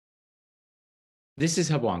This is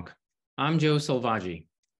Hubwonk. I'm Joe Selvaggi.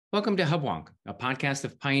 Welcome to Hubwonk, a podcast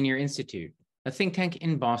of Pioneer Institute, a think tank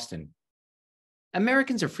in Boston.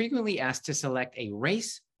 Americans are frequently asked to select a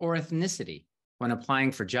race or ethnicity when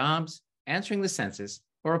applying for jobs, answering the census,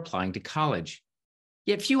 or applying to college.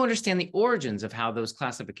 Yet few understand the origins of how those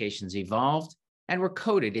classifications evolved and were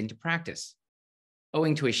coded into practice.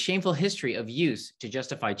 Owing to a shameful history of use to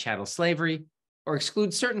justify chattel slavery or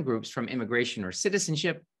exclude certain groups from immigration or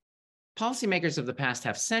citizenship, policymakers of the past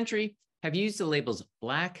half-century have used the labels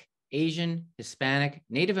Black, Asian, Hispanic,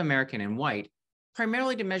 Native American, and white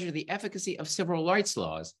primarily to measure the efficacy of civil rights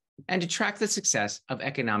laws and to track the success of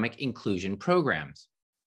economic inclusion programs.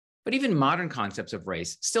 But even modern concepts of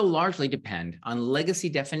race still largely depend on legacy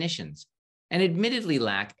definitions and admittedly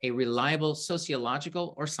lack a reliable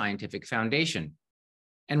sociological or scientific foundation,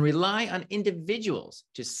 and rely on individuals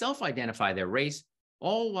to self-identify their race,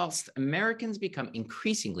 all whilst Americans become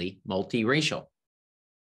increasingly multiracial.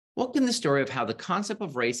 What can the story of how the concept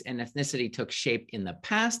of race and ethnicity took shape in the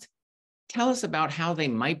past tell us about how they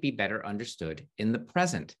might be better understood in the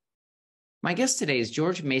present? My guest today is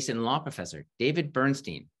George Mason law professor David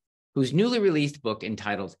Bernstein, whose newly released book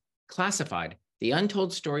entitled Classified: The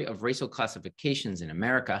Untold Story of Racial Classifications in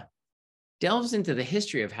America delves into the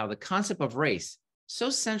history of how the concept of race, so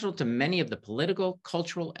central to many of the political,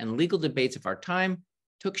 cultural, and legal debates of our time,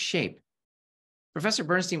 took shape. Professor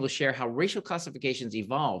Bernstein will share how racial classifications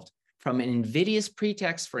evolved from an invidious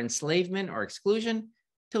pretext for enslavement or exclusion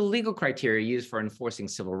to legal criteria used for enforcing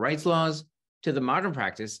civil rights laws, to the modern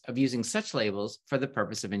practice of using such labels for the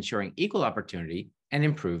purpose of ensuring equal opportunity and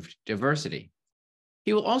improved diversity.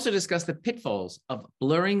 He will also discuss the pitfalls of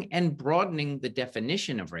blurring and broadening the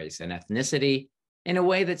definition of race and ethnicity in a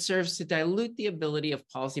way that serves to dilute the ability of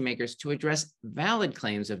policymakers to address valid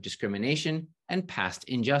claims of discrimination and past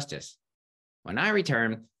injustice. When I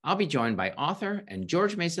return, I'll be joined by author and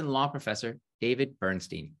George Mason law professor David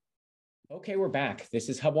Bernstein. Okay, we're back. This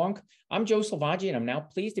is Hubwonk. I'm Joe Selvaggi, and I'm now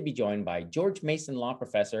pleased to be joined by George Mason law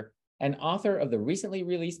professor and author of the recently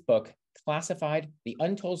released book, Classified: The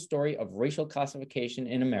Untold Story of Racial Classification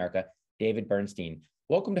in America, David Bernstein.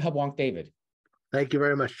 Welcome to Hubwonk, David. Thank you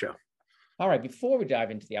very much, Joe. All right, before we dive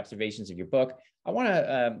into the observations of your book, I want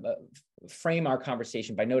to frame our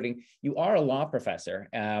conversation by noting you are a law professor.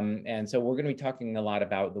 And so we're going to be talking a lot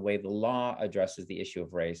about the way the law addresses the issue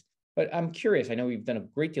of race. But I'm curious, I know you've done a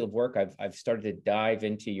great deal of work. I've started to dive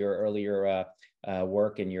into your earlier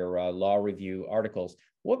work in your law review articles.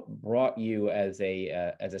 What brought you as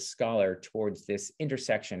a scholar towards this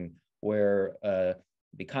intersection where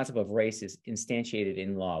the concept of race is instantiated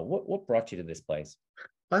in law? What brought you to this place?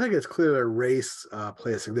 I think it's clear that race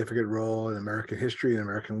plays a significant role in American history and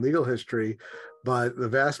American legal history, but the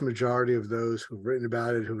vast majority of those who've written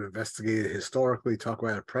about it, who've investigated it historically, talk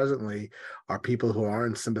about it presently, are people who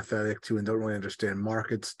aren't sympathetic to and don't really understand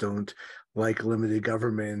markets, don't like limited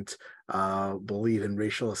government, believe in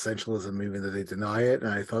racial essentialism, even though they deny it.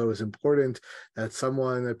 And I thought it was important that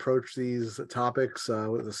someone approach these topics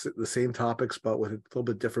with the same topics, but with a little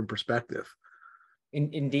bit different perspective.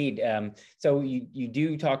 Indeed. So you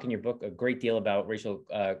do talk in your book a great deal about racial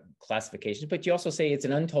classifications, but you also say it's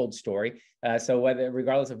an untold story. So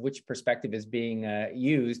regardless of which perspective is being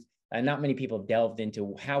used, not many people delved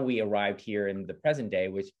into how we arrived here in the present day,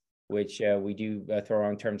 which we do throw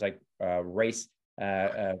around terms like race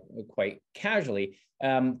quite casually.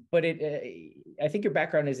 But I think your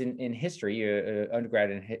background is in history, you're undergrad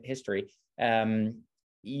in history.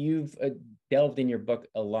 You've delved in your book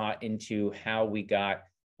a lot into how we got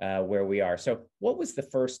where we are. So what was the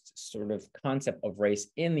first sort of concept of race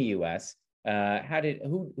in the US?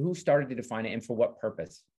 Who started to define it and for what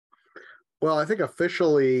purpose? Well, I think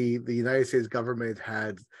officially the United States government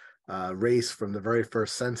had race from the very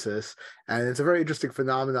first census. And it's a very interesting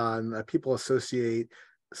phenomenon that people associate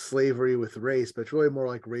slavery with race, but it's really more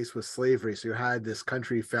like race with slavery. So you had this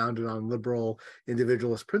country founded on liberal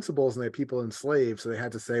individualist principles, and they had people enslaved. So they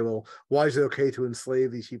had to say, well, why is it okay to enslave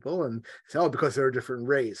these people? And say, oh, because they're a different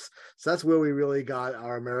race. So that's where we really got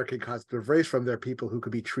our American concept of race from. They're people who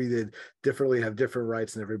could be treated differently, have different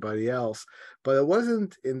rights than everybody else. But it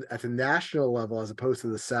wasn't at the national level, as opposed to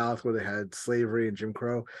the South, where they had slavery and Jim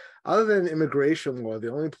Crow. Other than immigration law,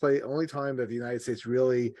 the only time that the United States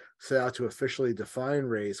really set out to officially define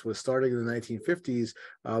race was starting in the 1950s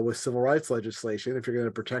with civil rights legislation. If you're going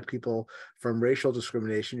to protect people from racial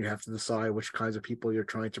discrimination, you have to decide which kinds of people you're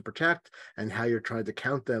trying to protect and how you're trying to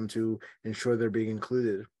count them to ensure they're being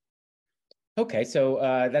included. Okay, so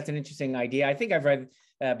that's an interesting idea. I think I've read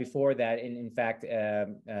before that, in fact,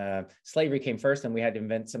 slavery came first and we had to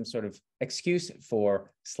invent some sort of excuse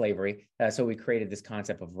for slavery. So we created this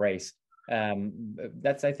concept of race.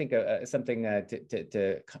 That's, I think, something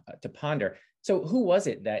to ponder. So who was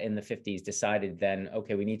it that in the 50s decided then,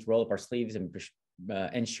 okay, we need to roll up our sleeves and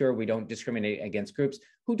ensure we don't discriminate against groups?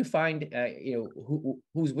 Who defined,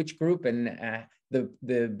 who's which group, and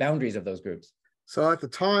the boundaries of those groups? So at the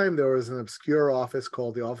time, there was an obscure office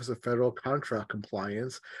called the Office of Federal Contract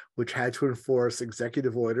Compliance, which had to enforce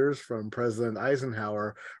executive orders from President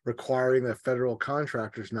Eisenhower requiring that federal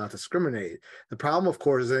contractors not discriminate. The problem, of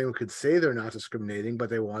course, is anyone could say they're not discriminating, but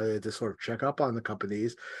they wanted to sort of check up on the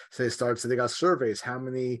companies. So they got surveys. How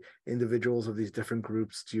many individuals of these different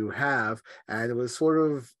groups do you have? And it was sort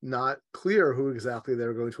of not clear who exactly they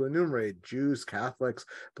were going to enumerate: Jews, Catholics,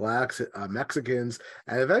 Blacks, Mexicans,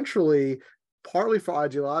 and eventually, partly for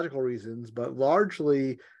ideological reasons, but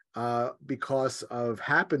largely because of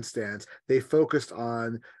happenstance, they focused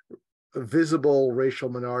on visible racial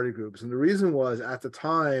minority groups. And the reason was, at the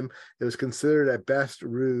time, it was considered at best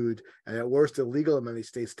rude and at worst illegal in many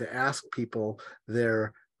states to ask people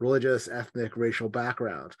their religious, ethnic, racial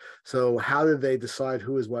background. So how did they decide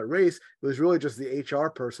who is what race? It was really just the HR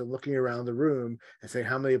person looking around the room and saying,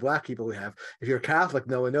 how many Black people we have? If you're Catholic,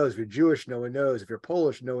 no one knows. If you're Jewish, no one knows. If you're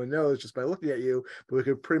Polish, no one knows just by looking at you. But we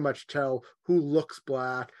could pretty much tell who looks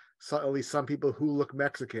Black, so at least some people who look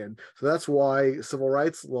Mexican. So that's why civil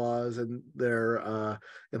rights laws and their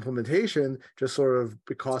implementation, just sort of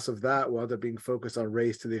because of that, wound up being focused on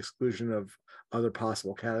race to the exclusion of other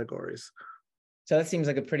possible categories. So that seems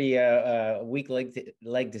like a pretty weak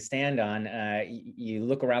leg to stand on. You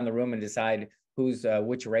look around the room and decide who's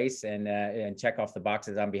which race, and check off the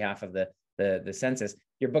boxes on behalf of the census.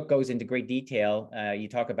 Your book goes into great detail. You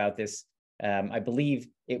talk about this. I believe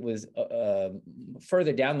it was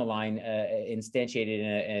further down the line instantiated in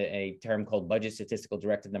a term called Budget Statistical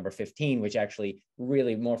Directive number 15, which actually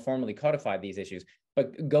really more formally codified these issues.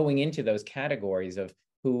 But going into those categories of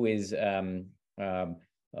who is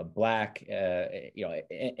Black,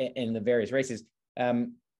 in the various races,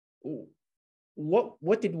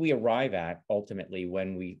 what did we arrive at ultimately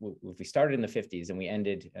when if we started in the 50s and we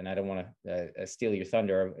ended, and I don't want to steal your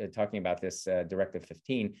thunder talking about this Directive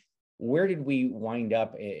 15, where did we wind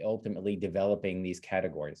up ultimately developing these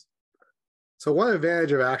categories? So one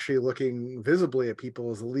advantage of actually looking visibly at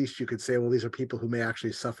people is, at least you could say, well, these are people who may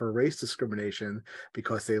actually suffer race discrimination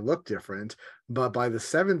because they look different. But by the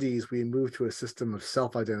 70s, we moved to a system of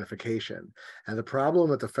self-identification. And the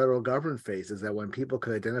problem that the federal government faced is that when people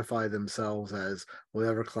could identify themselves as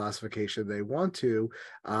whatever classification they want to,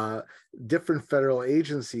 different federal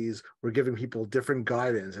agencies were giving people different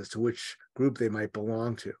guidance as to which group they might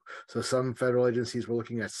belong to. So some federal agencies were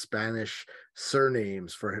looking at Spanish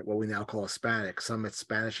surnames for what we now call Hispanic, some at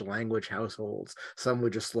Spanish language households, some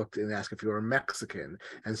would just look and ask if you were Mexican,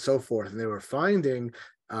 and so forth. And they were finding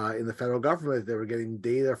in the federal government, they were getting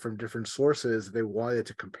data from different sources they wanted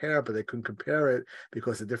to compare, but they couldn't compare it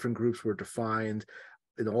because the different groups were defined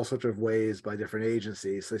in all sorts of ways by different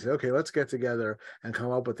agencies. So they said, okay, let's get together and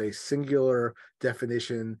come up with a singular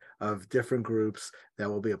definition of different groups that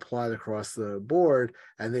will be applied across the board.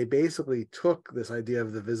 And they basically took this idea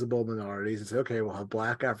of the visible minorities and said, okay, we'll have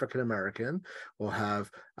Black African American, we'll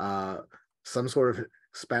have some sort of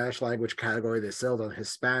Spanish language category. They settled on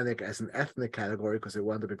Hispanic as an ethnic category because they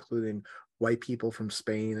wound up including white people from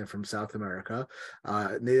Spain and from South America,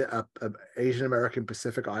 Asian American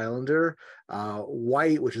Pacific Islander,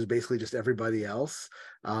 white, which is basically just everybody else,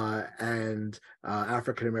 and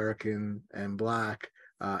African American and Black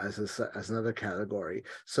as another category.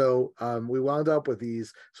 So we wound up with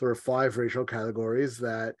these sort of 5 racial categories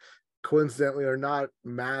that coincidentally are not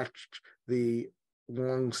matched the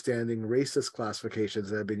long-standing racist classifications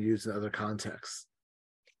that have been used in other contexts.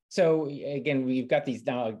 So again, we've got these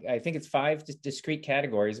now. I think it's 5 discrete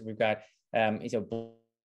categories. We've got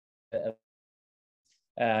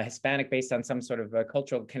Hispanic based on some sort of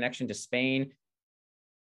cultural connection to Spain,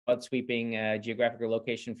 sweeping geographical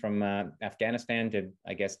location from Afghanistan to,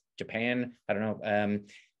 I guess, Japan. I don't know,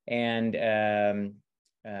 and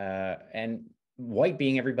white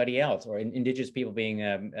being everybody else, or indigenous people being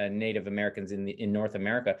Native Americans in North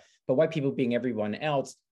America, but white people being everyone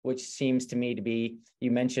else, which seems to me to be, you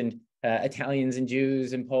mentioned Italians and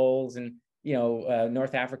Jews and Poles and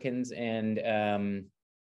North Africans and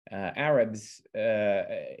Arabs.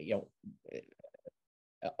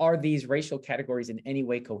 Are these racial categories in any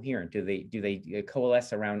way coherent? Do they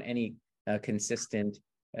coalesce around any consistent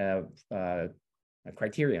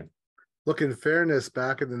criteria? Look, in fairness,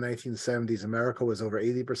 back in the 1970s, America was over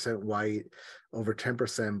 80% white, over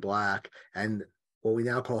 10% Black, and what we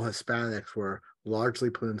now call Hispanics were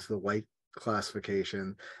largely put into the white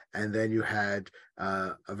classification, and then you had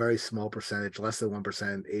a very small percentage, less than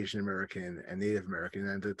 1%, Asian American and Native American.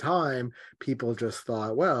 And at the time, people just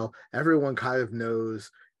thought, well, everyone kind of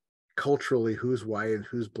knows culturally who's white and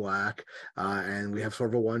who's black, and we have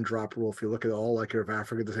sort of a one drop rule. If you look at all, like, you're of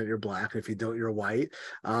African descent, you're black, and if you don't, you're white.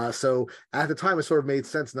 So at the time, it sort of made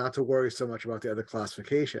sense not to worry so much about the other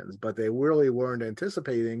classifications, but they really weren't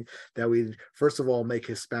anticipating that we'd first of all make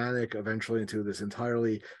Hispanic eventually into this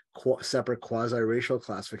entirely separate quasi-racial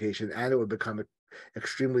classification, and it would become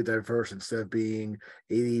extremely diverse. Instead of being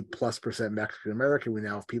 80+% Mexican American, we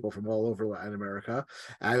now have people from all over Latin America.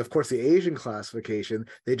 And of course, the Asian classification,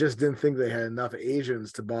 they just didn't think they had enough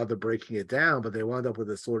Asians to bother breaking it down, but they wound up with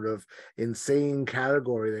a sort of insane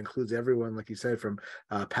category that includes everyone, like you said, from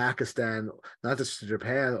Pakistan, not just to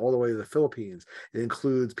Japan, all the way to the Philippines. It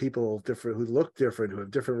includes people different, who look different, who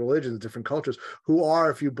have different religions, different cultures, who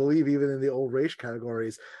are, if you believe, even in the old race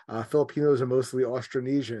categories, Filipinos are mostly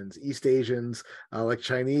Austronesians, East Asians, like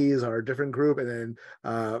Chinese are a different group, and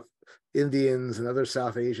then Indians and other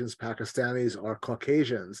South Asians, Pakistanis are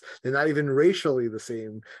Caucasians. They're not even racially the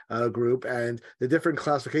same group, and the different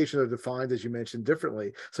classifications are defined, as you mentioned,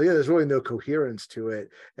 differently. So yeah, there's really no coherence to it.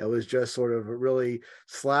 It was just sort of really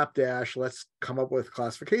slapdash, let's come up with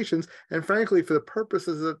classifications. And frankly, for the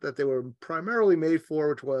purposes that they were primarily made for,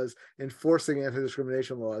 which was enforcing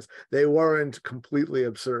anti-discrimination laws, they weren't completely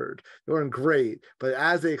absurd. They weren't great, but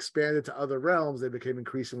as they expanded to other realms, they became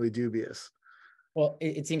increasingly dubious. Well,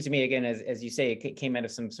 it seems to me, again, as you say, it came out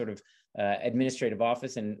of some sort of administrative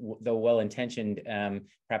office, and though well-intentioned,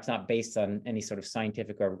 perhaps not based on any sort of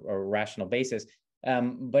scientific or rational basis.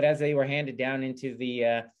 But as they were handed down into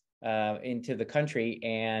the country,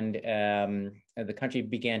 and the country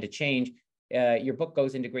began to change, your book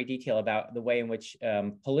goes into great detail about the way in which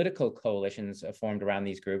political coalitions formed around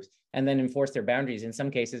these groups and then enforced their boundaries. In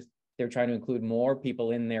some cases, they're trying to include more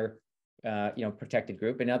people in their protected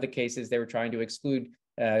group. In other cases, they were trying to exclude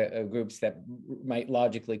groups that might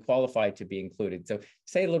logically qualify to be included. So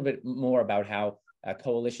say a little bit more about how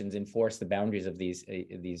coalitions enforce the boundaries of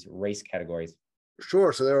these race categories.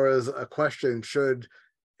 Sure. So there was a question, should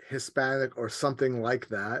Hispanic or something like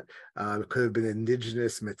that, it could have been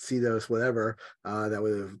indigenous, mestizos, whatever, that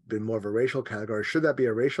would have been more of a racial category. Should that be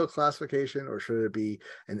a racial classification, or should it be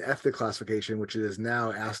an ethnic classification, which it is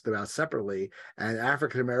now asked about separately? And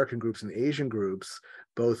African American groups and Asian groups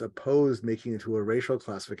both opposed making it into a racial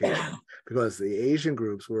classification because the Asian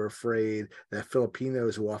groups were afraid that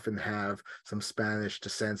Filipinos, who often have some Spanish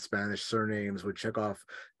descent, Spanish surnames, would check off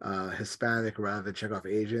Hispanic rather than check off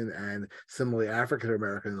Asian. And similarly, African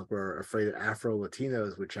Americans were afraid that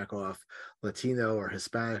Afro-Latinos would check off Latino or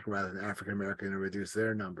Hispanic rather than African American and reduce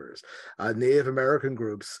their numbers. Native American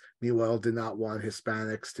groups, meanwhile, did not want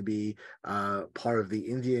Hispanics to be part of the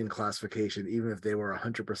Indian classification, even if they were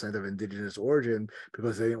 100% of indigenous origin,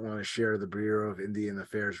 because they didn't want to share the Bureau of Indian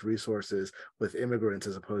Affairs resources with immigrants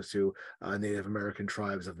as opposed to Native American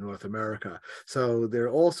tribes of North America. So they're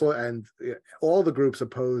also, and all the groups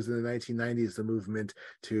opposed in the 1990s the movement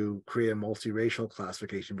to create a multiracial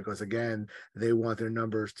classification because, again, they want their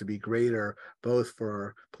numbers to be greater, both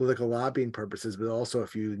for political lobbying purposes, but also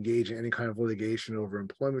if you engage in any kind of litigation over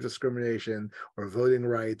employment discrimination or voting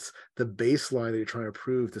rights, the baseline that you're trying to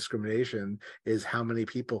prove discrimination is how many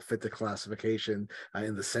people fit the classification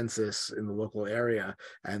in the census in the local area.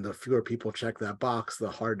 And the fewer people check that box, the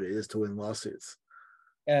harder it is to win lawsuits.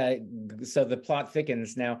 So the plot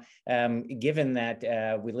thickens. Now, given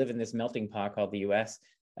that we live in this melting pot called the US,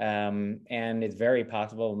 and it's very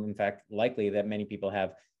possible, in fact, likely that many people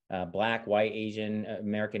have Black, white, Asian,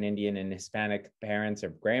 American Indian, and Hispanic parents or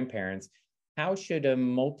grandparents, how should a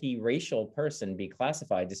multiracial person be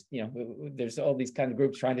classified? Just, there's all these kind of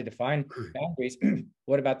groups trying to define boundaries.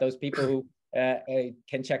 What about those people who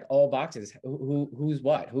can check all boxes? Who's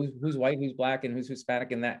what? Who's white? Who's Black? And who's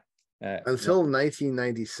Hispanic? In that? Until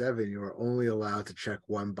 1997, you were only allowed to check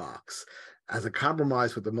one box. As a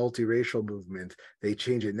compromise with the multiracial movement, they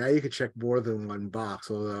changed it. Now you can check more than one box,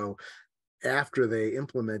 although after they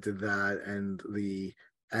implemented that and the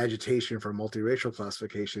agitation for multiracial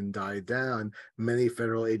classification died down, many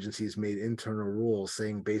federal agencies made internal rules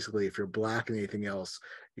saying basically if you're Black and anything else,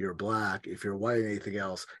 you're Black. If you're white and anything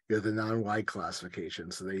else, you're the non-white classification.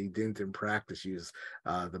 So they didn't in practice use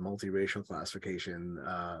the multiracial classification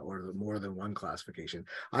or the more than one classification.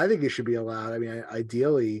 I think it should be allowed. I mean,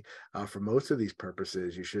 ideally, for most of these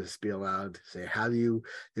purposes, you should just be allowed to say,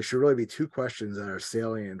 there should really be two questions that are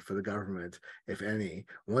salient for the government, if any,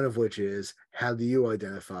 one of which is, how do you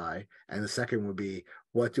identify? And the second would be,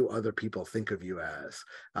 what do other people think of you as?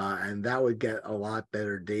 And that would get a lot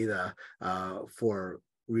better data for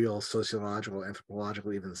real sociological,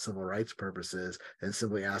 anthropological, even civil rights purposes, and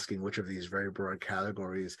simply asking which of these very broad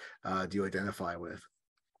categories do you identify with.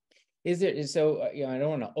 Is there, so, I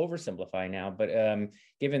don't want to oversimplify now, but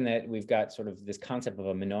given that we've got sort of this concept of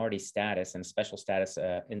a minority status and special status,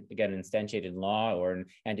 again, instantiated law or in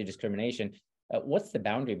anti-discrimination, what's the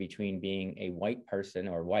boundary between being a white person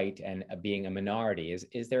or white and being a minority?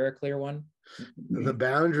 Is there a clear one? The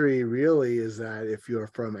boundary really is that if you're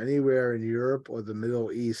from anywhere in Europe or the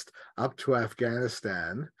Middle East up to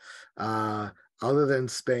Afghanistan, other than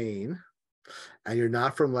Spain, and you're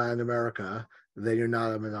not from Latin America, then you're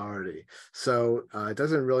not a minority. So it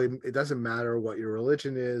doesn't matter what your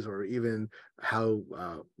religion is or even how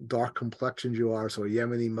dark complexioned you are. So a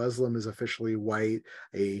Yemeni Muslim is officially white.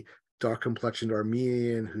 A dark complexioned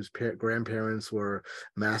Armenian whose grandparents were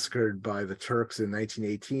massacred by the Turks in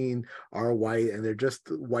 1918 are white, and they're just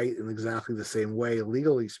white in exactly the same way,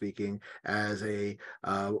 legally speaking, as a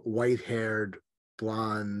white-haired,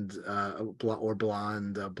 blonde,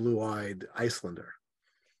 blue-eyed Icelander.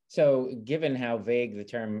 So given how vague the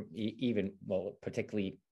term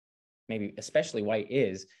particularly, maybe especially white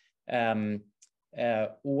is, when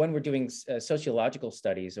we're doing sociological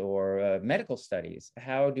studies or medical studies,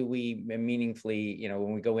 how do we meaningfully,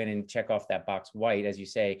 when we go in and check off that box white, as you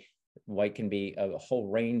say, white can be a whole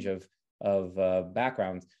range of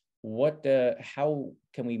backgrounds. How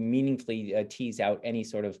can we meaningfully tease out any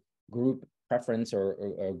sort of group preference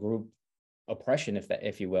or group oppression,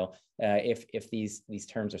 if you will, if these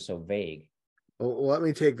terms are so vague? Well, let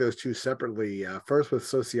me take those two separately. First, with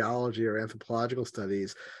sociology or anthropological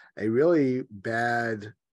studies, a really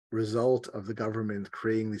bad result of the government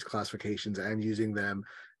creating these classifications and using them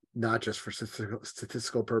not just for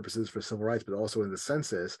statistical purposes for civil rights, but also in the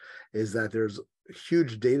census, is that there's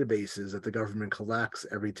huge databases that the government collects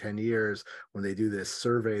every 10 years when they do this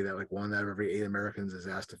survey that like 1 out of every 8 Americans is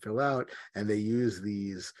asked to fill out, and they use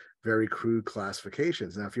these very crude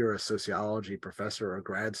classifications. Now, if you're a sociology professor or a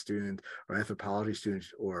grad student or anthropology student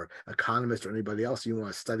or economist or anybody else, you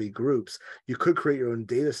want to study groups, you could create your own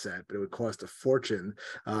data set, but it would cost a fortune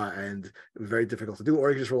and very difficult to do,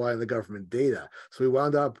 or you just rely on the government data. So we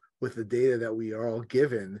wound up with the data that we are all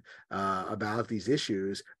given about these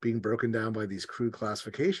issues being broken down by these crude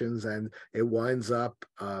classifications, and it winds up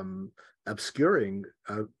obscuring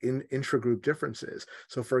intra-group differences.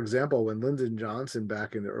 So, for example, when Lyndon Johnson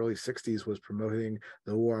back in the early 60s was promoting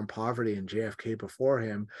the war on poverty and JFK before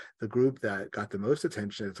him, the group that got the most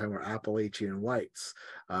attention at the time were Appalachian whites.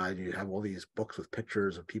 You have all these books with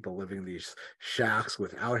pictures of people living in these shacks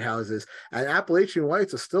with outhouses, and Appalachian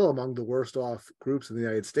whites are still among the worst off groups in the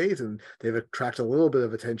United States, and they've attracted a little bit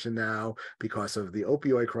of attention now because of the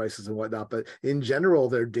opioid crisis and whatnot, but in general,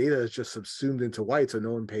 their data is just subsumed into white, so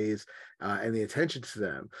no one pays any attention to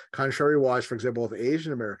them. Contrary-wise, for example, with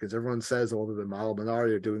Asian Americans, everyone says, although the model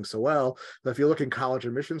minority are doing so well, but if you look in college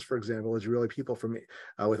admissions, for example, it's really people from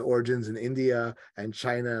with origins in India and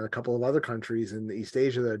China and a couple of other countries in East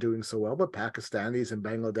Asia that are doing so well, but Pakistanis and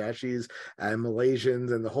Bangladeshis and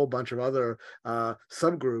Malaysians and the whole bunch of other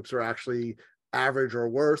subgroups are actually average or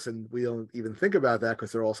worse, and we don't even think about that because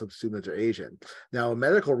they're all subsumed into Asian. Now,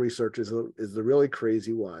 medical research is the really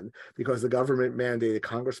crazy one because the government mandated,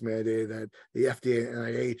 Congress mandated that the FDA and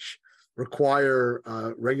NIH require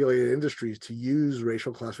regulated industries to use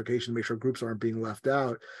racial classification to make sure groups aren't being left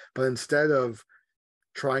out. But instead of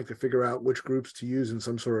trying to figure out which groups to use in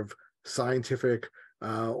some sort of scientific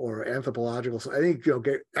or anthropological, so I think,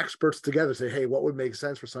 get experts together, say, hey, what would make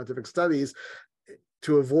sense for scientific studies?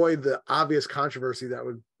 To avoid the obvious controversy that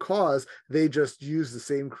would cause, they just use the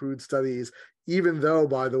same crude studies, even though,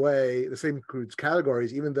 by the way, the same crude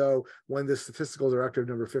categories, even though when the statistical directive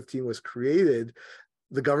number 15 was created,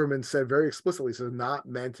 the government said very explicitly, so not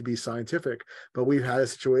meant to be scientific. But we've had a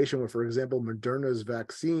situation where, for example, Moderna's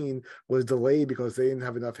vaccine was delayed because they didn't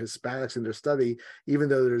have enough Hispanics in their study, even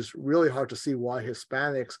though there's really hard to see why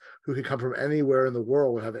Hispanics who can come from anywhere in the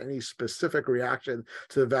world would have any specific reaction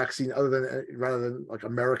to the vaccine rather than like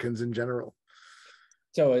Americans in general.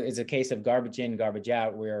 So it's a case of garbage in, garbage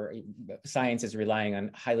out, where science is relying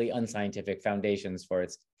on highly unscientific foundations for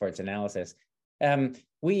its analysis.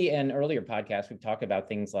 We, in earlier podcasts, we've talked about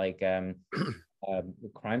things like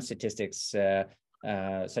crime statistics,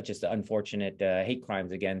 such as the unfortunate hate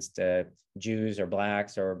crimes against Jews or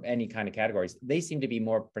Blacks or any kind of categories. They seem to be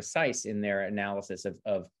more precise in their analysis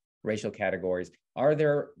of racial categories. Are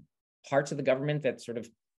there parts of the government that sort of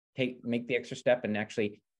make the extra step and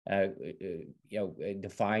actually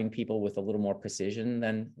define people with a little more precision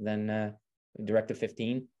than Directive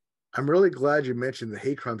 15? I'm really glad you mentioned the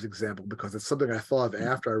hate crimes example because it's something I thought of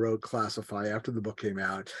after I wrote Classify, after the book came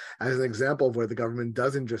out, as an example of where the government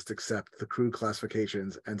doesn't just accept the crude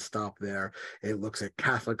classifications and stop there. It looks at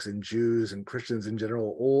Catholics and Jews and Christians in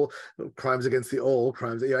general, all crimes against the old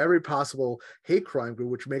crimes, every possible hate crime group,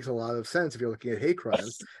 which makes a lot of sense if you're looking at hate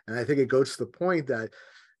crimes. And I think it goes to the point that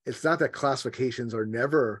it's not that classifications are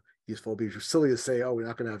never useful, because it's silly to say, oh, we're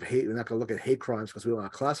not going to have hate, we're not going to look at hate crimes because we don't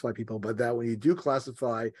want to classify people, but that when you do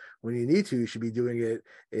classify, when you need to, you should be doing it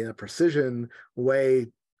in a precision way,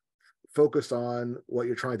 focused on what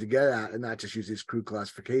you're trying to get at and not just use these crude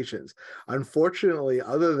classifications. Unfortunately,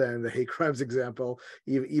 other than the hate crimes example,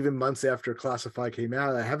 even months after Classify came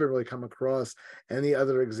out, I haven't really come across any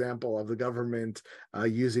other example of the government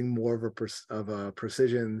using more of a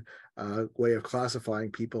precision way of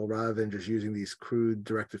classifying people rather than just using these crude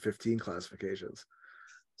Directive 15 classifications.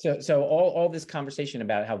 So all this conversation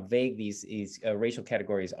about how vague these racial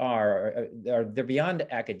categories are they're beyond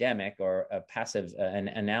academic or passive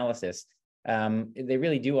analysis. They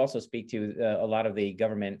really do also speak to a lot of the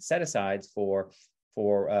government set-asides for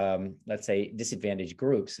let's say disadvantaged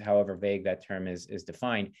groups, however vague that term is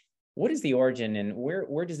defined. What is the origin, and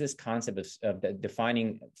where does this concept of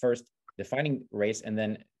defining race and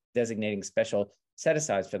then designating special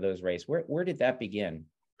set-asides for those race, where did that begin?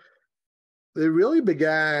 It really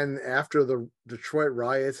began after the Detroit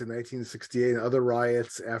riots in 1968 and other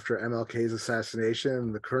riots after MLK's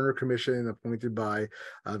assassination. The Kerner Commission, appointed by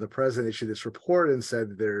the president, issued this report and said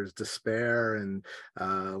that there's despair and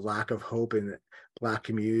lack of hope in Black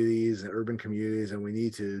communities and urban communities, and we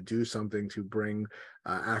need to do something to bring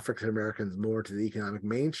African Americans more to the economic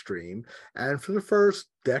mainstream. And for the first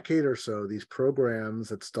decade or so, these programs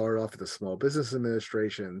that started off at the Small Business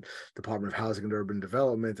Administration, Department of Housing and Urban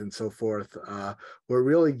Development, and so forth, were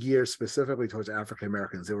really geared specifically towards African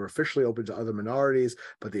Americans. They were officially open to other minorities,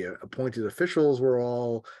 but the appointed officials were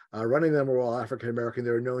all running them were all African American.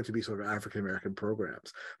 They were known to be sort of African American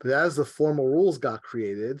programs. But as the formal rules got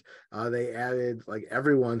created, they added like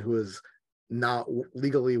everyone who is not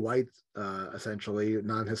legally white, essentially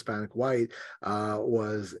non-Hispanic white,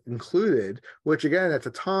 was included, which again at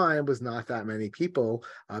the time was not that many people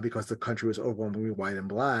because the country was overwhelmingly white and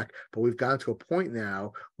Black. But we've gotten to a point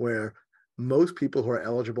now where most people who are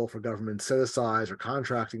eligible for government set-asides or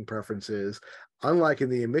contracting preferences, unlike in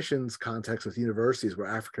the admissions context with universities where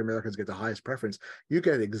African Americans get the highest preference, you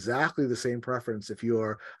get exactly the same preference if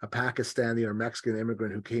you're a Pakistani or Mexican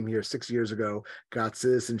immigrant who came here 6 years ago, got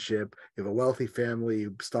citizenship, you have a wealthy family,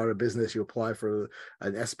 you start a business, you apply for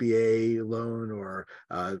an SBA loan or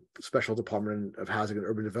a special Department of Housing and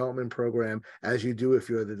Urban Development program, as you do if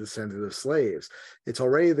you're the descendant of slaves. It's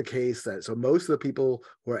already the case that, so most of the people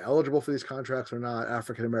who are eligible for these contracts are not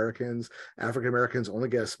African Americans. African Americans only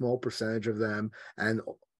get a small percentage of them, and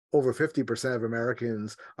over 50% of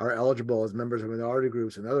Americans are eligible as members of minority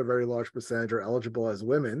groups. Another very large percentage are eligible as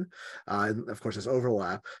women. And of course, there's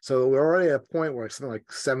overlap. So we're already at a point where something like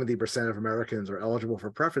 70% of Americans are eligible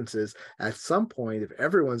for preferences. At some point, if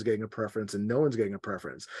everyone's getting a preference and no one's getting a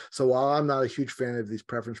preference. So while I'm not a huge fan of these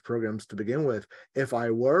preference programs to begin with, if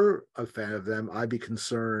I were a fan of them, I'd be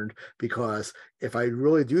concerned, because if I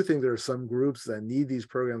really do think there are some groups that need these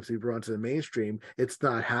programs to be brought to the mainstream, it's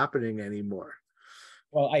not happening anymore.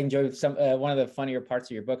 Well, I enjoyed one of the funnier parts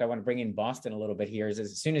of your book. I want to bring in Boston a little bit here. Is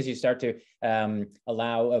as soon as you start to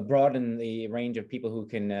broaden the range of people who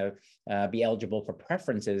can be eligible for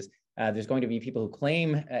preferences, there's going to be people who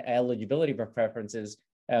claim eligibility for preferences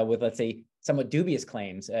with, let's say, somewhat dubious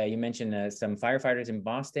claims. You mentioned some firefighters in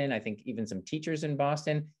Boston. I think even some teachers in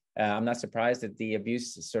Boston. I'm not surprised that the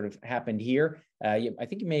abuse sort of happened here. I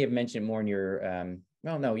think you may have mentioned more in your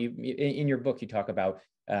in your book you talk about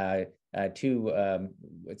two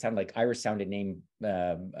it sounded like Irish sounded name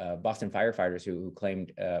Boston firefighters who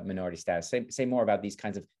claimed minority status. Say more about these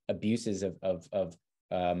kinds of abuses of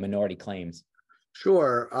minority claims.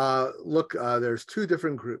 Sure. Look, there's two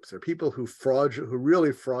different groups. There are people who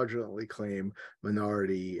really fraudulently claim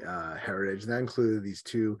minority heritage. And that included these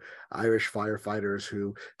two Irish firefighters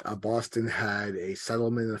who Boston had a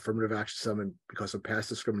settlement, an affirmative action settlement, because of past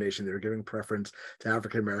discrimination. They were giving preference to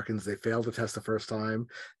African Americans. They failed the test the first time.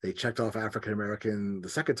 They checked off African American the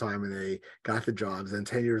second time, and they got the jobs. Then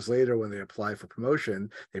 10 years later, when they applied for promotion,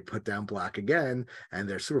 they put down Black again. And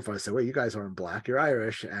their supervisor said, "Wait, you guys aren't Black, you're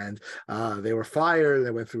Irish." And they were fired.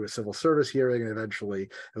 They went through a civil service hearing, and eventually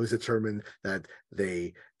it was determined that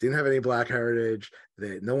they didn't have any Black heritage,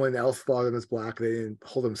 that no one else thought them as Black, they didn't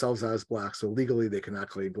hold themselves out as Black, so legally they cannot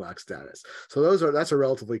claim Black status. So that's a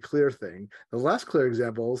relatively clear thing. The less clear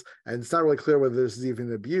examples, and it's not really clear whether this is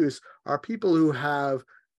even abuse, are people who have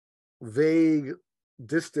vague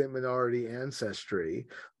distant minority ancestry,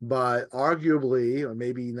 but arguably, or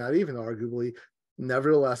maybe not even arguably,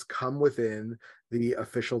 nevertheless come within the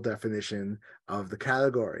official definition of the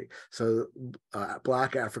category. So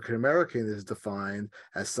Black African American is defined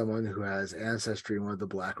as someone who has ancestry in one of the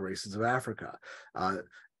Black races of Africa.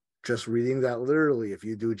 Just reading that literally, if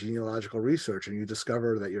you do genealogical research and you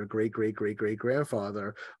discover that your great great great great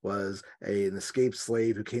grandfather was an escaped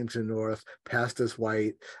slave who came to the North, passed as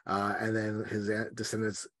white, and then his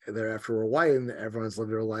descendants thereafter were white, and everyone's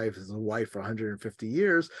lived their life as a white for 150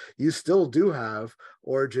 years, you still do have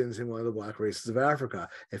origins in one of the Black races of Africa.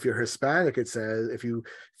 If you're Hispanic, it says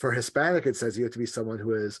for Hispanic, it says you have to be someone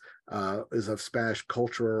who is of Spanish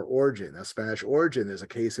culture or origin. Now, Spanish origin is a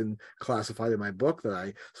case classified in my book that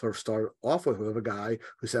I sort of start off with a guy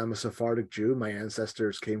who said, I'm a Sephardic Jew. My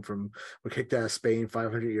ancestors were kicked out of Spain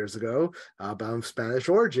 500 years ago, but I'm of Spanish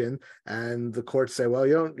origin. And the courts say, well,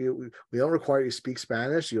 we don't require you to speak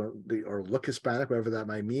Spanish, or look Hispanic, whatever that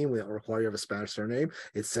might mean. We don't require you to have a Spanish surname.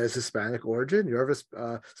 It says Hispanic origin. You're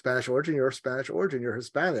of Spanish origin. You're of Spanish origin. You're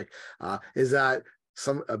Hispanic. Is that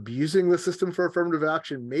some abusing the system for affirmative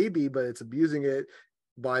action? Maybe, but it's abusing it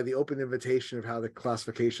by the open invitation of how the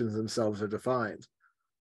classifications themselves are defined.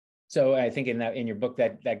 So I think in your book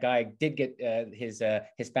that guy did get his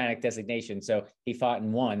Hispanic designation. So he fought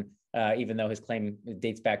and won, even though his claim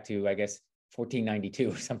dates back to, I guess,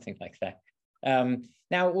 1492 or something like that.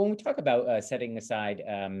 Now, when we talk about setting aside,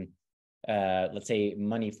 let's say,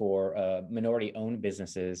 money for minority-owned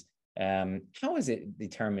businesses, how is it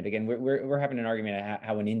determined? Again, we're having an argument of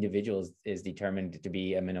how an individual is determined to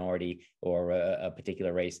be a minority or a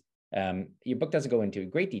particular race. Your book doesn't go into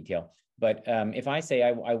great detail, but if I say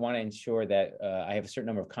I want to ensure that I have a certain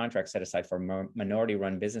number of contracts set aside for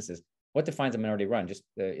minority-run businesses, what defines a minority run? Just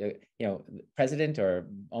president or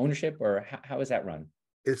ownership, or how is that run?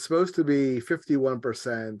 It's supposed to be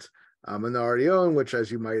 51% minority owned, which,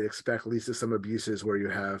 as you might expect, leads to some abuses where you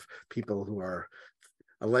have people who are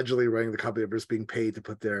allegedly running the company are just being paid to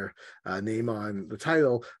put their name on the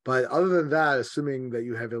title. But other than that, assuming that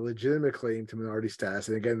you have a legitimate claim to minority status,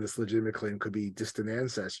 and again, this legitimate claim could be distant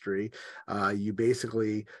ancestry, you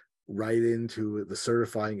basically write into the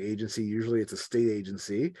certifying agency. Usually it's a state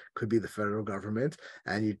agency, could be the federal government,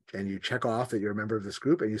 and you check off that you're a member of this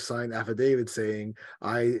group, and you sign affidavit saying,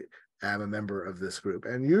 I am a member of this group.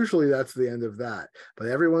 And usually that's the end of that. But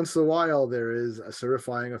every once in a while, there is a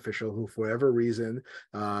certifying official who, for whatever reason,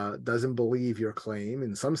 doesn't believe your claim.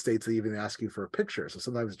 In some states, they even ask you for a picture. So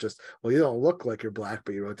sometimes it's just, well, you don't look like you're Black,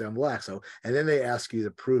 but you wrote down Black. So, and then they ask you to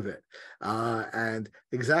prove it. And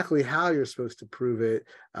exactly how you're supposed to prove it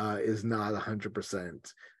is not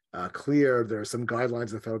 100% clear. There are some guidelines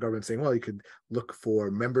of the federal government saying, well, you could look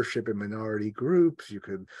for membership in minority groups, you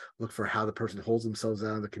could look for how the person holds themselves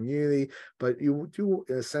out in the community, but you do,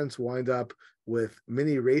 in a sense, wind up with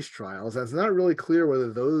mini race trials. And it's not really clear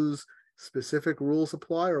whether those specific rules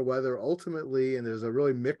apply or whether ultimately, and there's a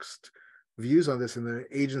really mixed views on this in the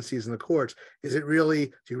agencies and the courts, do you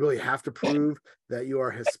really have to prove that you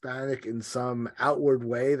are Hispanic in some outward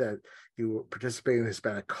way, that you participate in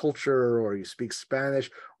Hispanic culture or you speak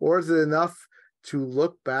Spanish, or is it enough to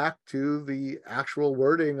look back to the actual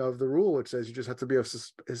wording of the rule, which says you just have to be of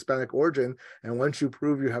Hispanic origin, and once you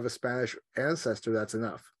prove you have a Spanish ancestor, that's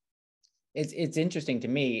enough? It's interesting to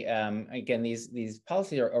me. Again, these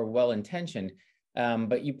policies are well intentioned,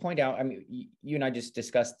 but you point out, I mean, you and I just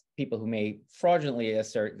discussed people who may fraudulently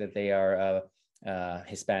assert that they are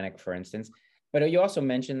Hispanic, for instance. But you also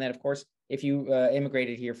mentioned that, of course, if you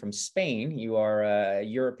immigrated here from Spain, you are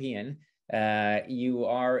European, you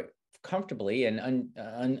are comfortably an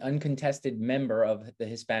uncontested member of the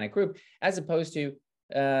Hispanic group, as opposed to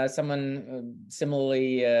someone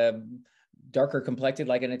similarly darker complected,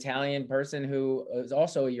 like an Italian person who is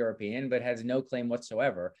also a European but has no claim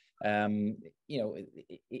whatsoever.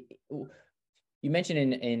 You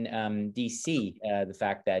mentioned in DC the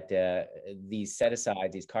fact that these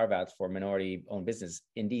set-asides, these carve-outs for minority-owned business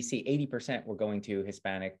in DC, 80% were going to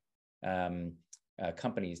Hispanic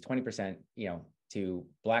companies, 20%, to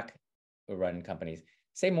Black-run companies.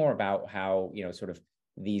 Say more about how sort of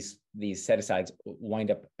these set-asides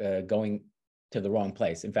wind up going to the wrong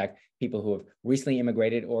place. In fact, people who have recently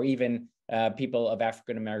immigrated, or even people of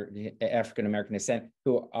African American descent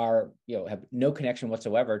who are, have no connection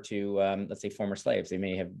whatsoever to, let's say, former slaves. They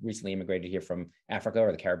may have recently immigrated here from Africa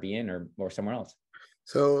or the Caribbean or somewhere else.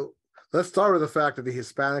 So let's start with the fact that the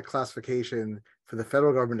Hispanic classification for the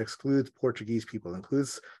federal government excludes Portuguese people,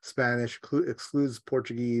 includes Spanish, excludes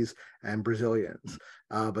Portuguese and Brazilians,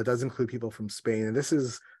 but does include people from Spain. And this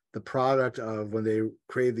is the product of when they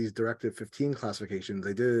created these Directive 15 classifications.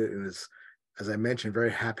 They did it in this as I mentioned,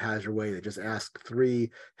 very haphazard way. They just ask 3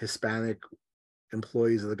 Hispanic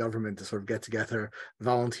employees of the government to sort of get together,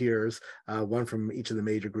 volunteers, one from each of the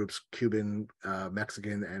major groups, Cuban,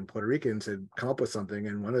 Mexican, and Puerto Rican, to come up with something.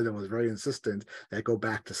 And one of them was very insistent that go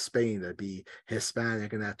back to Spain, that be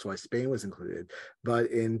Hispanic, and that's why Spain was included.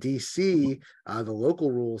 But in DC, the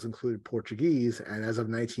local rules included Portuguese, and as of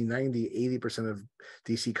 1990, 80% of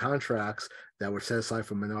DC contracts that were set aside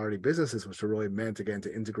for minority businesses, which were really meant, again,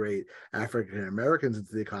 to integrate African Americans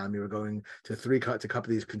into the economy, were going to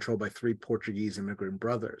companies controlled by 3 Portuguese immigrant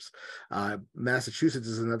brothers. Massachusetts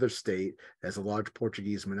is another state that has a large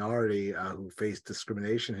Portuguese minority who face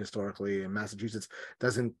discrimination historically, and Massachusetts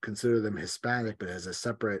doesn't consider them Hispanic, but has a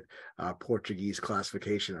separate Portuguese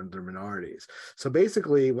classification under minorities. So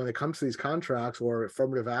basically, when it comes to these contracts or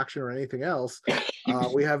affirmative action or anything else,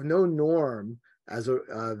 we have no norm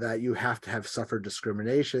that you have to have suffered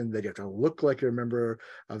discrimination, that you have to look like you're a member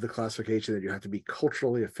of the classification, that you have to be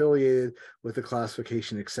culturally affiliated with the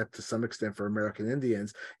classification, except to some extent for American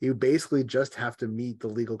Indians. You basically just have to meet the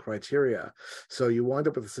legal criteria. So you wind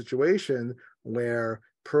up with a situation where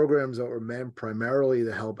programs that were meant primarily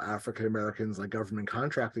to help African Americans, like government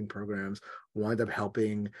contracting programs, wind up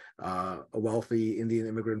helping a wealthy Indian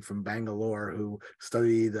immigrant from Bangalore who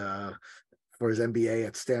studied for his MBA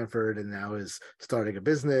at Stanford and now is starting a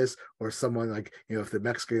business, or someone like, if the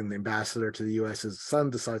Mexican ambassador to the U.S.'s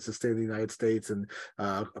son decides to stay in the United States and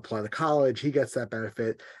apply to college, he gets that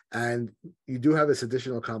benefit. And you do have this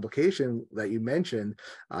additional complication that you mentioned.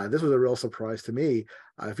 This was a real surprise to me.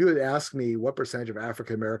 If you had asked me what percentage of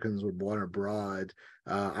African Americans were born abroad,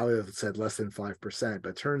 I would have said less than 5%, but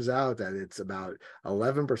it turns out that it's about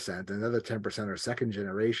 11%, another 10% are second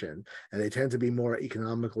generation, and they tend to be more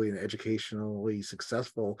economically and educationally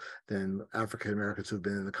successful than African Americans who've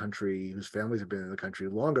been in the country, whose families have been in the country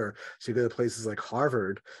longer. So you go to places like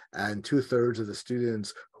Harvard, and 2/3 of the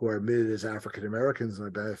students who are admitted as African Americans and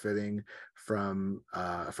are benefiting from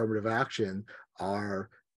affirmative action are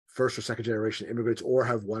first or second generation immigrants or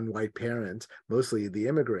have one white parent, mostly the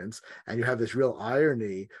immigrants. And you have this real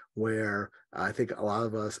irony where I think a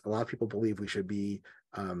lot of people believe we should be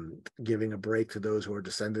giving a break to those who are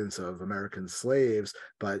descendants of American slaves,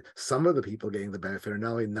 but some of the people getting the benefit are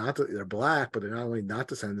not only they're Black, but they're not only not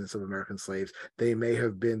descendants of American slaves, they may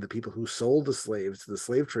have been the people who sold the slaves to the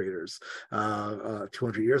slave traders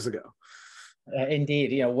 200 years ago.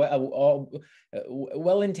 Indeed,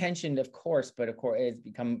 well-intentioned, of course, but of course it's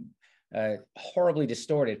become horribly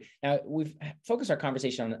distorted. Now, we've focused our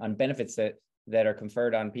conversation on benefits that are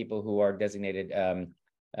conferred on people who are designated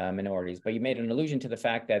minorities, but you made an allusion to the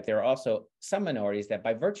fact that there are also some minorities that,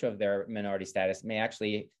 by virtue of their minority status, may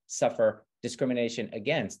actually suffer discrimination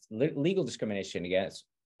against, legal discrimination against.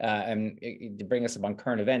 And to bring us up on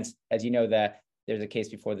current events, as you know, that there's a case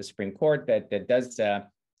before the Supreme Court that does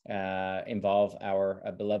involve our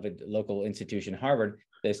beloved local institution, Harvard.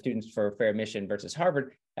 The Students for Fair Admission versus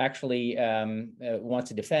Harvard actually wants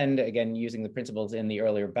to defend, again, using the principles in the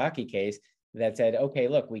earlier Bakke case, that said, okay,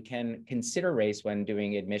 look, we can consider race when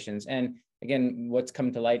doing admissions. And again, what's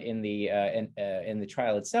come to light in the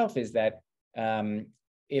trial itself is that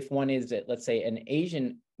if one is, let's say, an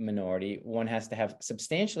Asian minority, one has to have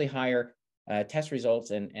substantially higher test results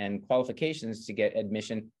and qualifications to get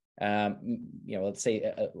admission. Let's say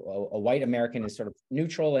a white American is sort of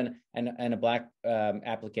neutral, and a Black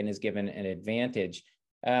applicant is given an advantage.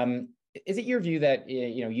 Is it your view that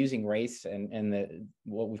using race and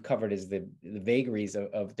what we've covered is the vagaries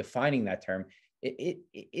of defining that term?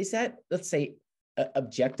 Is that, let's say,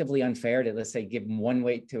 objectively unfair to, let's say, give more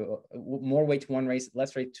weight to one race,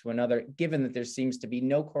 less weight to another, given that there seems to be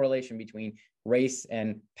no correlation between race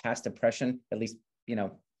and past oppression, at least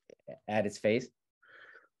at its face?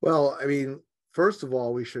 Well, I mean, first of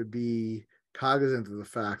all, we should be cognizant of the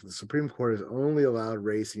fact that the Supreme Court has only allowed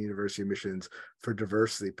race in university admissions for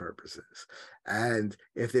diversity purposes. And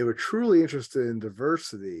if they were truly interested in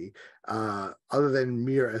diversity, other than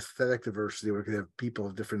mere aesthetic diversity, where we could have people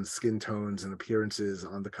of different skin tones and appearances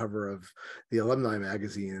on the cover of the alumni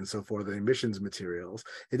magazine and so forth, the admissions materials,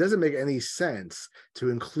 it doesn't make any sense to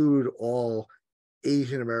include all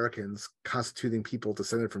Asian Americans, constituting people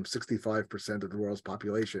descended from 65% of the world's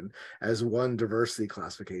population, as one diversity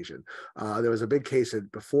classification. There was a big case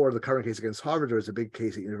before the current case against Harvard. There was a big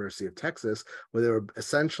case at University of Texas where they were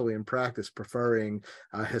essentially, in practice, preferring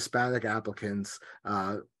Hispanic applicants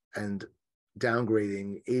and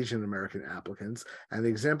downgrading Asian American applicants. And the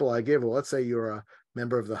example I give, well, let's say you're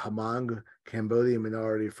member of the Hmong Cambodian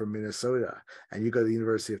minority from Minnesota, and you go to the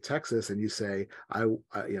University of Texas and you say, I'd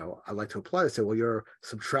like to apply. They say, well, you're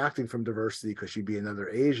subtracting from diversity because you'd be another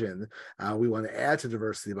Asian. We want to add to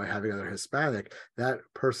diversity by having another Hispanic. That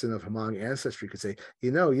person of Hmong ancestry could say,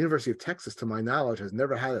 University of Texas, to my knowledge, has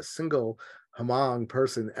never had a single Hmong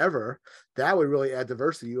person ever. That would really add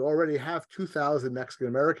diversity. You already have 2,000 Mexican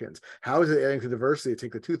Americans. How is it adding to diversity to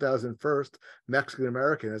take the 2001st Mexican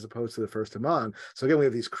American as opposed to the first Hmong? So again, we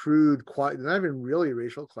have these crude, not even really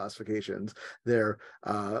racial classifications. They're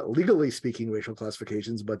legally speaking racial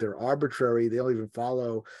classifications, but they're arbitrary. They don't even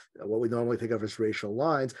follow what we normally think of as racial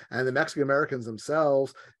lines. And the Mexican Americans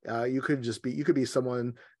themselves, you could be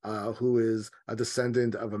someone who is a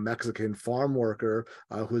descendant of a Mexican farm worker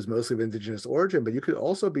who is mostly of indigenous origin, but you could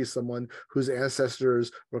also be someone whose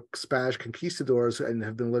ancestors were Spanish conquistadors and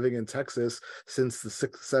have been living in Texas since the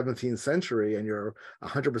 17th century, and you're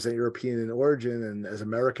 100% European in origin and as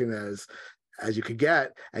American as you could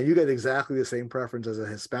get, and you get exactly the same preference as a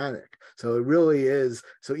Hispanic. So it really is.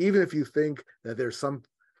 So even if you think that there's some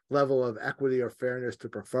level of equity or fairness to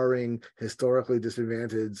preferring historically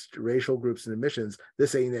disadvantaged racial groups and admissions,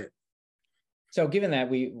 this ain't it. So given that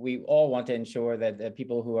we all want to ensure that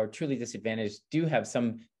people who are truly disadvantaged do have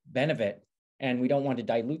some benefit, and we don't want to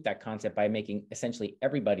dilute that concept by making essentially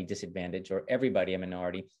everybody disadvantaged or everybody a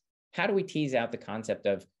minority, how do we tease out the concept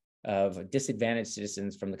of disadvantaged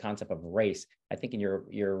citizens from the concept of race? I think in your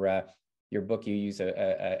book, you use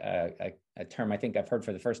a term I think I've heard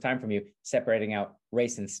for the first time from you, separating out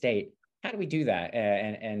race and state. How do we do that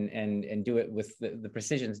and do it with the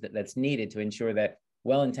precision that's needed to ensure that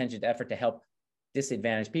well-intentioned effort to help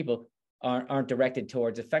disadvantaged people aren't directed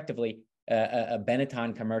towards effectively a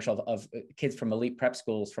Benetton commercial of kids from elite prep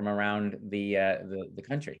schools from around the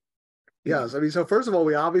country? Yes, I mean, so first of all,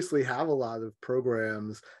 we obviously have a lot of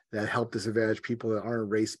programs that help disadvantaged people that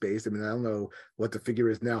aren't race-based. I mean, I don't know what the figure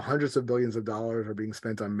is now. Hundreds of billions of dollars are being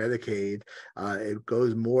spent on Medicaid. It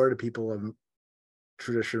goes more to people of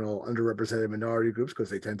traditional underrepresented minority groups because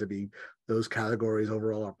they tend to be, those categories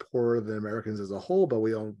overall are poorer than Americans as a whole, but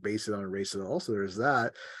we don't base it on race at all. So there's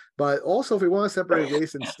that. But also, if we want to separate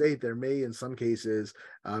race and state, there may in some cases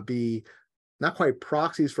be not quite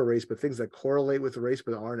proxies for race, but things that correlate with race,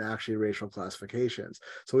 but aren't actually racial classifications.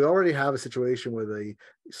 So we already have a situation where the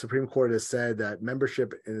Supreme Court has said that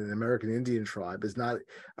membership in an American Indian tribe is not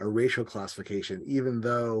a racial classification, even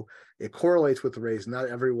though it correlates with race. Not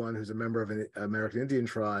everyone who's a member of an American Indian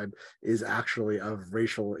tribe is actually of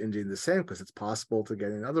racial Indian descent, because it's possible to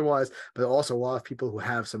get in otherwise, but also a lot of people who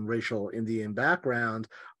have some racial Indian background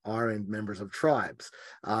aren't members of tribes.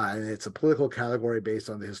 And it's a political category based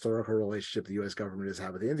on the historical relationship the U.S. government has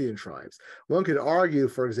had with the Indian tribes. One could argue,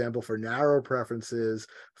 for example, for narrow preferences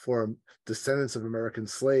for descendants of American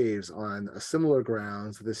slaves on a similar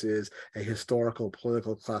grounds. This is a historical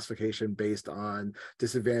political classification based on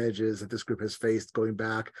disadvantages that this group has faced going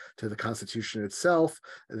back to the Constitution itself.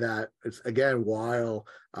 That it's, again, while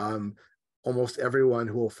almost everyone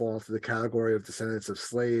who will fall into the category of descendants of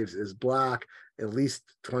slaves is Black, at least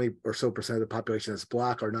 20% or so of the population that's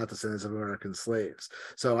Black are not descendants of American slaves.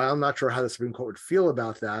 So I'm not sure how the Supreme Court would feel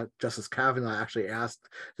about that. Justice Kavanaugh actually asked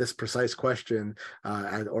this precise question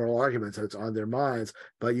at oral arguments, so it's on their minds.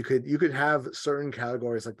 But you could have certain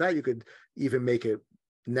categories like that. You could even make it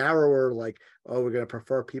narrower, like, oh, we're going to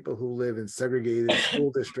prefer people who live in segregated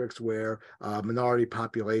school districts where minority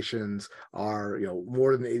populations are,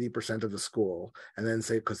 more than 80% of the school, and then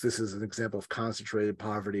say, because this is an example of concentrated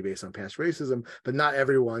poverty based on past racism, but not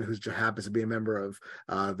everyone who happens to be a member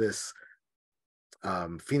of this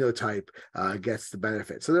phenotype gets the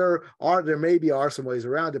benefit. So there maybe are some ways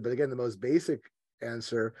around it, but again, the most basic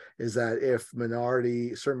answer is that if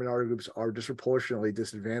certain minority groups are disproportionately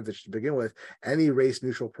disadvantaged to begin with, any race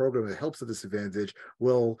neutral program that helps the disadvantaged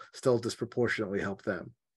will still disproportionately help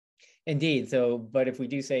them. Indeed. So, but if we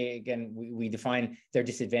do say, again, we define their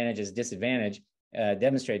disadvantage as disadvantage,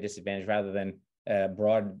 demonstrate disadvantage rather than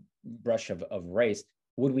broad brush of race,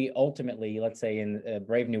 would we ultimately, let's say in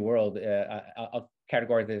Brave New World, I'll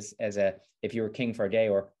categorize this as if you were king for a day,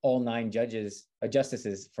 or all 9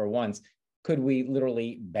 justices for once, could we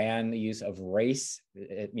literally ban the use of race,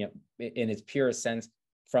 in its purest sense,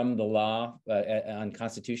 from the law on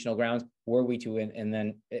constitutional grounds? Were we to, and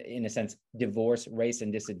then in a sense, divorce race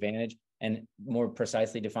and disadvantage and more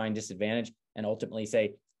precisely define disadvantage, and ultimately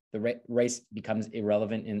say the race becomes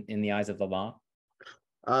irrelevant in the eyes of the law?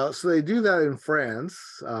 So they do that in France,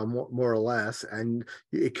 more or less, and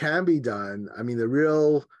it can be done. I mean, the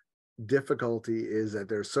real difficulty is that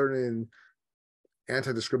there's certain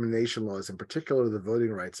anti-discrimination laws, in particular the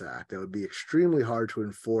Voting Rights Act, that would be extremely hard to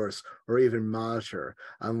enforce or even monitor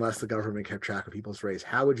unless the government kept track of people's race.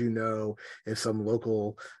 How would you know if some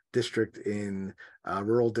local district in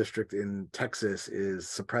rural district in Texas is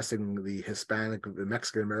suppressing the Hispanic, the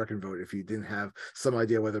Mexican American vote if you didn't have some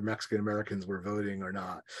idea whether Mexican Americans were voting or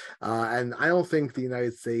not? And I don't think the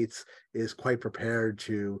United States is quite prepared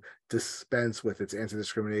to dispense with its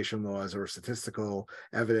anti-discrimination laws or statistical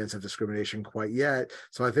evidence of discrimination quite yet.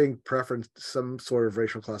 So I think preference, some sort of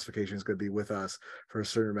racial classification is going to be with us for a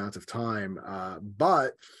certain amount of time.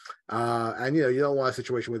 And you don't want a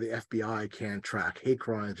situation where the FBI can't track hate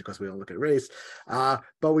crimes because we don't look at race.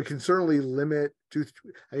 But we can certainly limit to,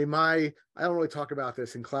 I don't really talk about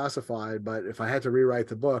this in Classified, but if I had to rewrite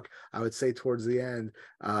the book, I would say towards the end,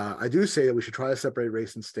 I do say that we should try to separate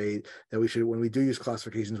race and state, that we should, when we do use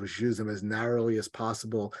classifications, we should use them as narrowly as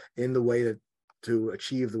possible in the way that to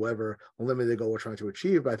achieve the whatever limited goal we're trying to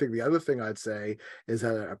achieve. But I think the other thing I'd say is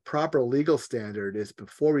that a proper legal standard is,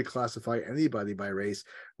 before we classify anybody by race,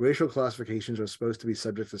 racial classifications are supposed to be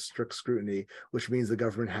subject to strict scrutiny, which means the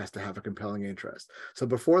government has to have a compelling interest. So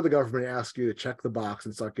before the government asks you to check the box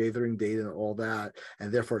and start gathering data and all that,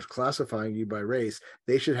 and therefore classifying you by race,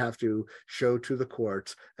 they should have to show to the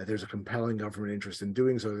courts that there's a compelling government interest in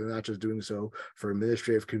doing so. They're not just doing so for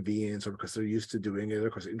administrative convenience or because they're used to doing it or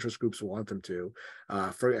because interest groups want them to.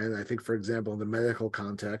 And I think, for example, in the medical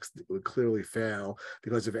context, it would clearly fail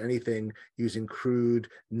because, if anything, using crude,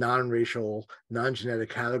 non-racial, non-genetic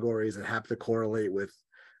categories that happen to correlate with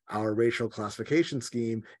our racial classification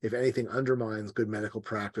scheme, if anything, undermines good medical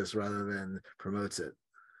practice rather than promotes it.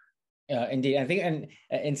 Indeed, I think, and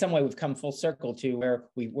in some way, we've come full circle to where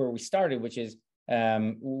we started, which is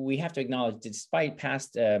we have to acknowledge, despite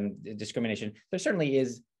past discrimination, there certainly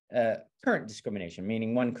is current discrimination,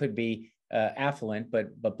 meaning one could be affluent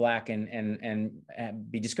but Black and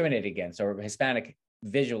be discriminated against, or Hispanic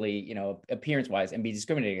visually, appearance wise, and be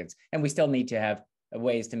discriminated against. And we still need to have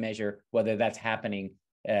ways to measure whether that's happening,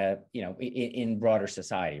 in broader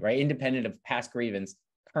society, right? Independent of past grievance,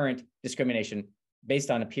 current discrimination based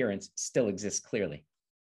on appearance still exists clearly.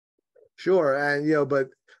 Sure. And, but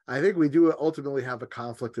I think we do ultimately have a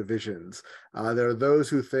conflict of visions. There are those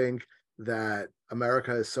who think that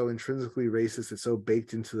America is so intrinsically racist, it's so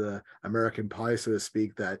baked into the American pie, so to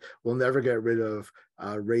speak, that we'll never get rid of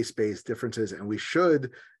race-based differences, and we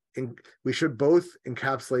should both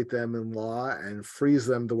encapsulate them in law and freeze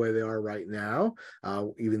them the way they are right now,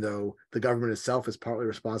 even though the government itself is partly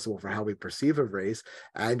responsible for how we perceive of race,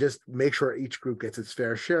 and just make sure each group gets its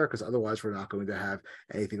fair share, because otherwise we're not going to have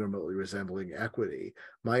anything remotely resembling equity.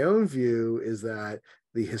 My own view is that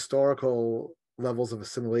the historical levels of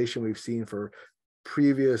assimilation we've seen for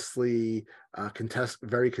previously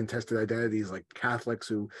very contested identities, like Catholics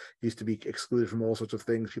who used to be excluded from all sorts of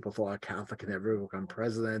things. People thought a Catholic can never become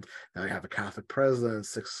president. Now we have a Catholic president,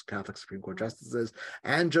 6 Catholic Supreme Court justices,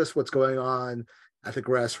 and just what's going on at the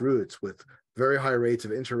grassroots with very high rates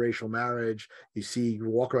of interracial marriage. You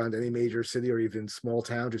walk around any major city or even small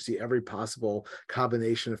towns, you see every possible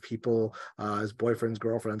combination of people as boyfriends,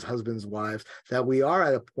 girlfriends, husbands, wives, that we are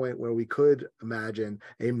at a point where we could imagine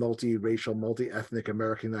a multi-racial, multi-ethnic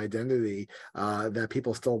American identity that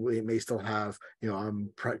people may still have,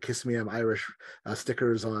 kiss me, I'm Irish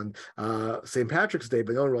stickers on St. Patrick's Day,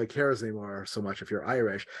 but no one really cares anymore so much if you're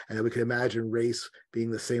Irish, and that we could imagine race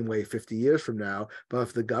being the same way 50 years from now. But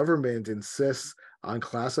if the government insists on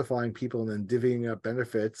classifying people and then divvying up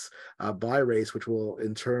benefits by race, which will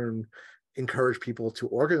in turn encourage people to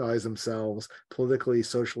organize themselves politically,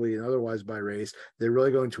 socially, and otherwise by race, they're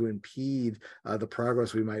really going to impede the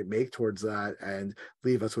progress we might make towards that and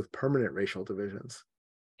leave us with permanent racial divisions.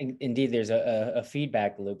 Indeed, there's a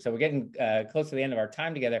feedback loop. So we're getting close to the end of our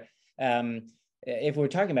time together. If we're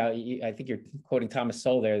talking about, I think you're quoting Thomas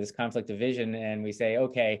Sowell there, this conflict of vision, and we say,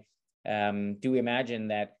 okay, do we imagine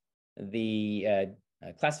that the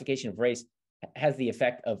classification of race has the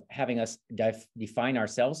effect of having us define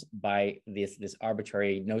ourselves by this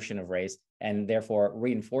arbitrary notion of race, and therefore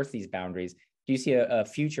reinforce these boundaries? Do you see a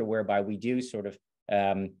future whereby we do sort of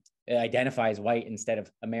identify as white instead of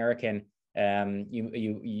American? Or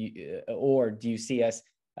do you see us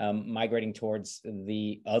migrating towards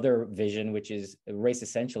the other vision, which is race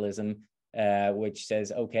essentialism, which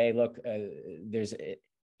says, okay, look, there's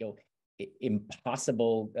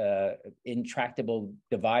impossible, intractable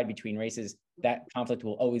divide between races. That conflict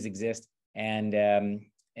will always exist, and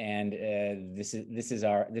this is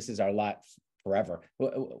our lot forever.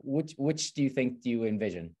 Which do you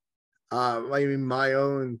envision? I mean, my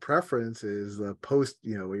own preference is the post,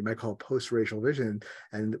 what you might call post-racial vision.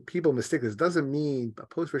 And people mistake this. Doesn't mean a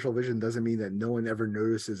post-racial vision doesn't mean that no one ever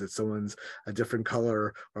notices that someone's a different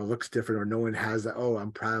color or looks different, or no one has that, oh,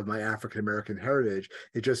 I'm proud of my African American heritage.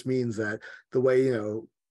 It just means that the way,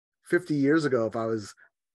 50 years ago, if I was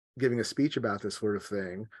giving a speech about this sort of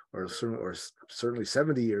thing, or certainly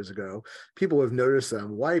 70 years ago, people would have noticed that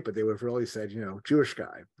I'm white, but they would have really said, Jewish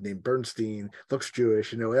guy named Bernstein, looks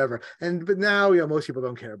Jewish, whatever. But now, most people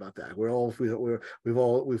don't care about that.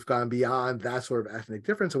 We've gone beyond that sort of ethnic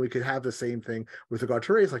difference, and we could have the same thing with regard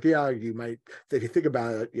to race. Like, yeah, you might, if you think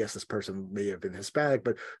about it, yes, this person may have been Hispanic,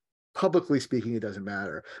 but publicly speaking, it doesn't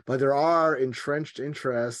matter. But there are entrenched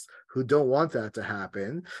interests who don't want that to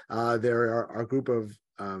happen. There are a group of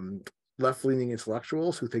left-leaning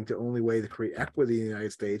intellectuals who think the only way to create equity in the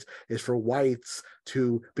United States is for whites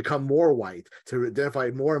to become more white, to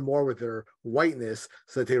identify more and more with their whiteness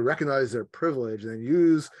so that they recognize their privilege and then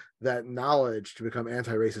use that knowledge to become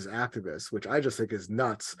anti-racist activists, which I just think is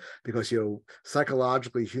nuts because,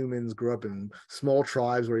 psychologically humans grew up in small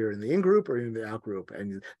tribes where you're in the in-group or you're in the out-group.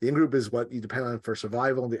 And the in-group is what you depend on for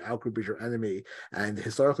survival, and the out-group is your enemy. And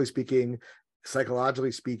historically speaking,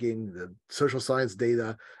 psychologically speaking, the social science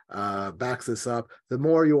data backs this up. The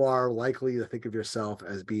more you are likely to think of yourself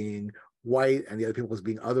as being white and the other people as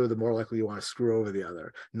being other, the more likely you want to screw over the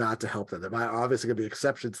other, not to help them. There might obviously going to be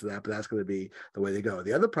exceptions to that, but that's going to be the way they go.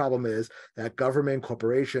 The other problem is that government,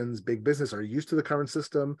 corporations, big business are used to the current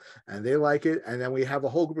system and they like it. And then we have a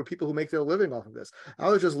whole group of people who make their living off of this. I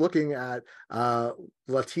was just looking at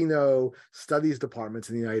Latino studies departments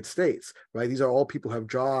in the United States, right? These are all people who have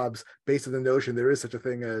jobs based on the notion there is such a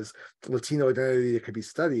thing as Latino identity that could be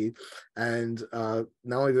studied. And not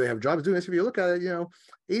only do they have jobs doing this, if you look at it,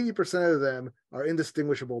 80% of them are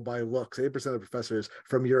indistinguishable by looks, 80% of professors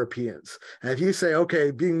from Europeans. And if you say, okay,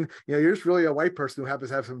 being, you're just really a white person who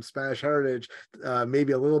happens to have some Spanish heritage,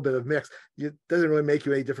 maybe a little bit of mix, it doesn't really make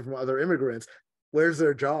you any different from other immigrants. Where's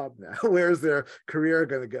their job now? Where's their career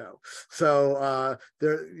going to go? So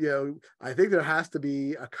I think there has to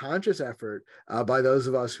be a conscious effort by those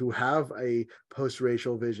of us who have a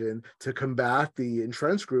post-racial vision to combat the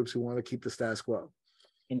entrenched groups who want to keep the status quo.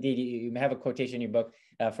 Indeed, you have a quotation in your book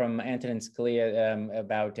from Antonin Scalia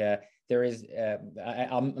about there is,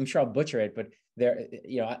 I'm sure I'll butcher it, but there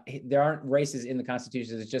aren't races in the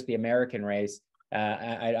Constitution. It's just the American race.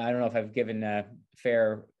 I don't know if I've given a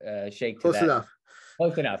fair shake to Close that. enough.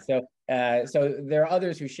 Close enough. So there are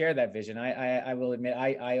others who share that vision. I will admit,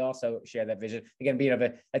 I also share that vision. Again, being of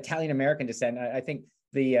Italian American descent, I think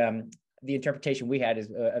the interpretation we had is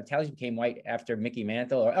Italians became white after Mickey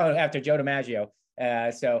Mantle or after Joe DiMaggio.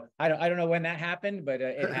 So I don't know when that happened, but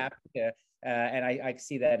it happened, and I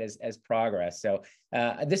see that as progress. So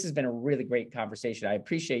this has been a really great conversation. I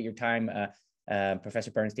appreciate your time,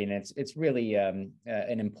 Professor Bernstein. It's really an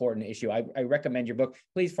important issue. I recommend your book.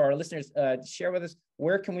 Please, for our listeners, share with us,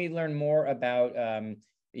 where can we learn more about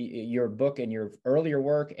your book and your earlier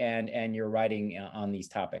work and your writing on these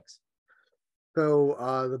topics? So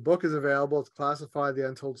the book is available. It's classified, The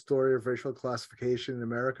Untold Story of Racial Classification in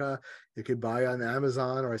America. You could buy it on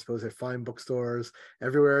Amazon, or I suppose at fine bookstores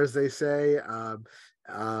everywhere, as they say.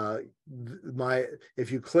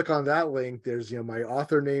 If you click on that link, there's my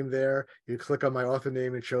author name there. You click on my author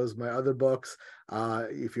name, it shows my other books.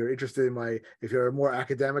 If you're interested in if you're a more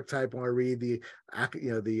academic type, want to read the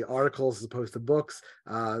articles as opposed to books,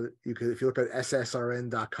 you could, if you look at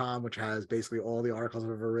ssrn.com, which has basically all the articles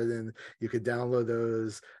I've ever written, you could download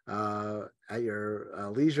those at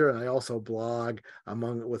your leisure. And I also blog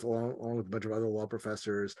along with a bunch of other law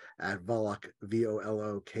professors at volokh,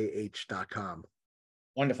 volokh.com.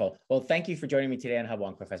 Wonderful. Well, thank you for joining me today on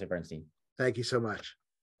Hubwonk, Professor Bernstein. Thank you so much.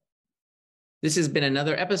 This has been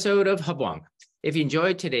another episode of Hubwonk. If you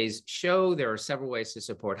enjoyed today's show, there are several ways to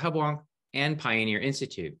support Hubwonk and Pioneer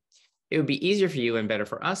Institute. It would be easier for you and better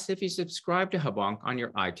for us if you subscribe to Hubwonk on your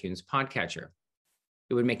iTunes podcatcher.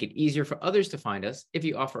 It would make it easier for others to find us if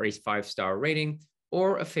you offer a 5-star rating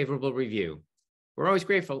or a favorable review. We're always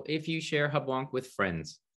grateful if you share Hubwonk with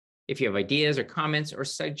friends. If you have ideas or comments or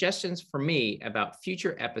suggestions for me about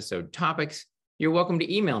future episode topics, you're welcome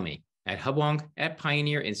to email me at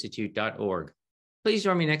hubwonk@pioneerinstitute.org. Please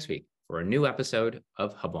join me next week for a new episode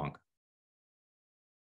of Hubwonk.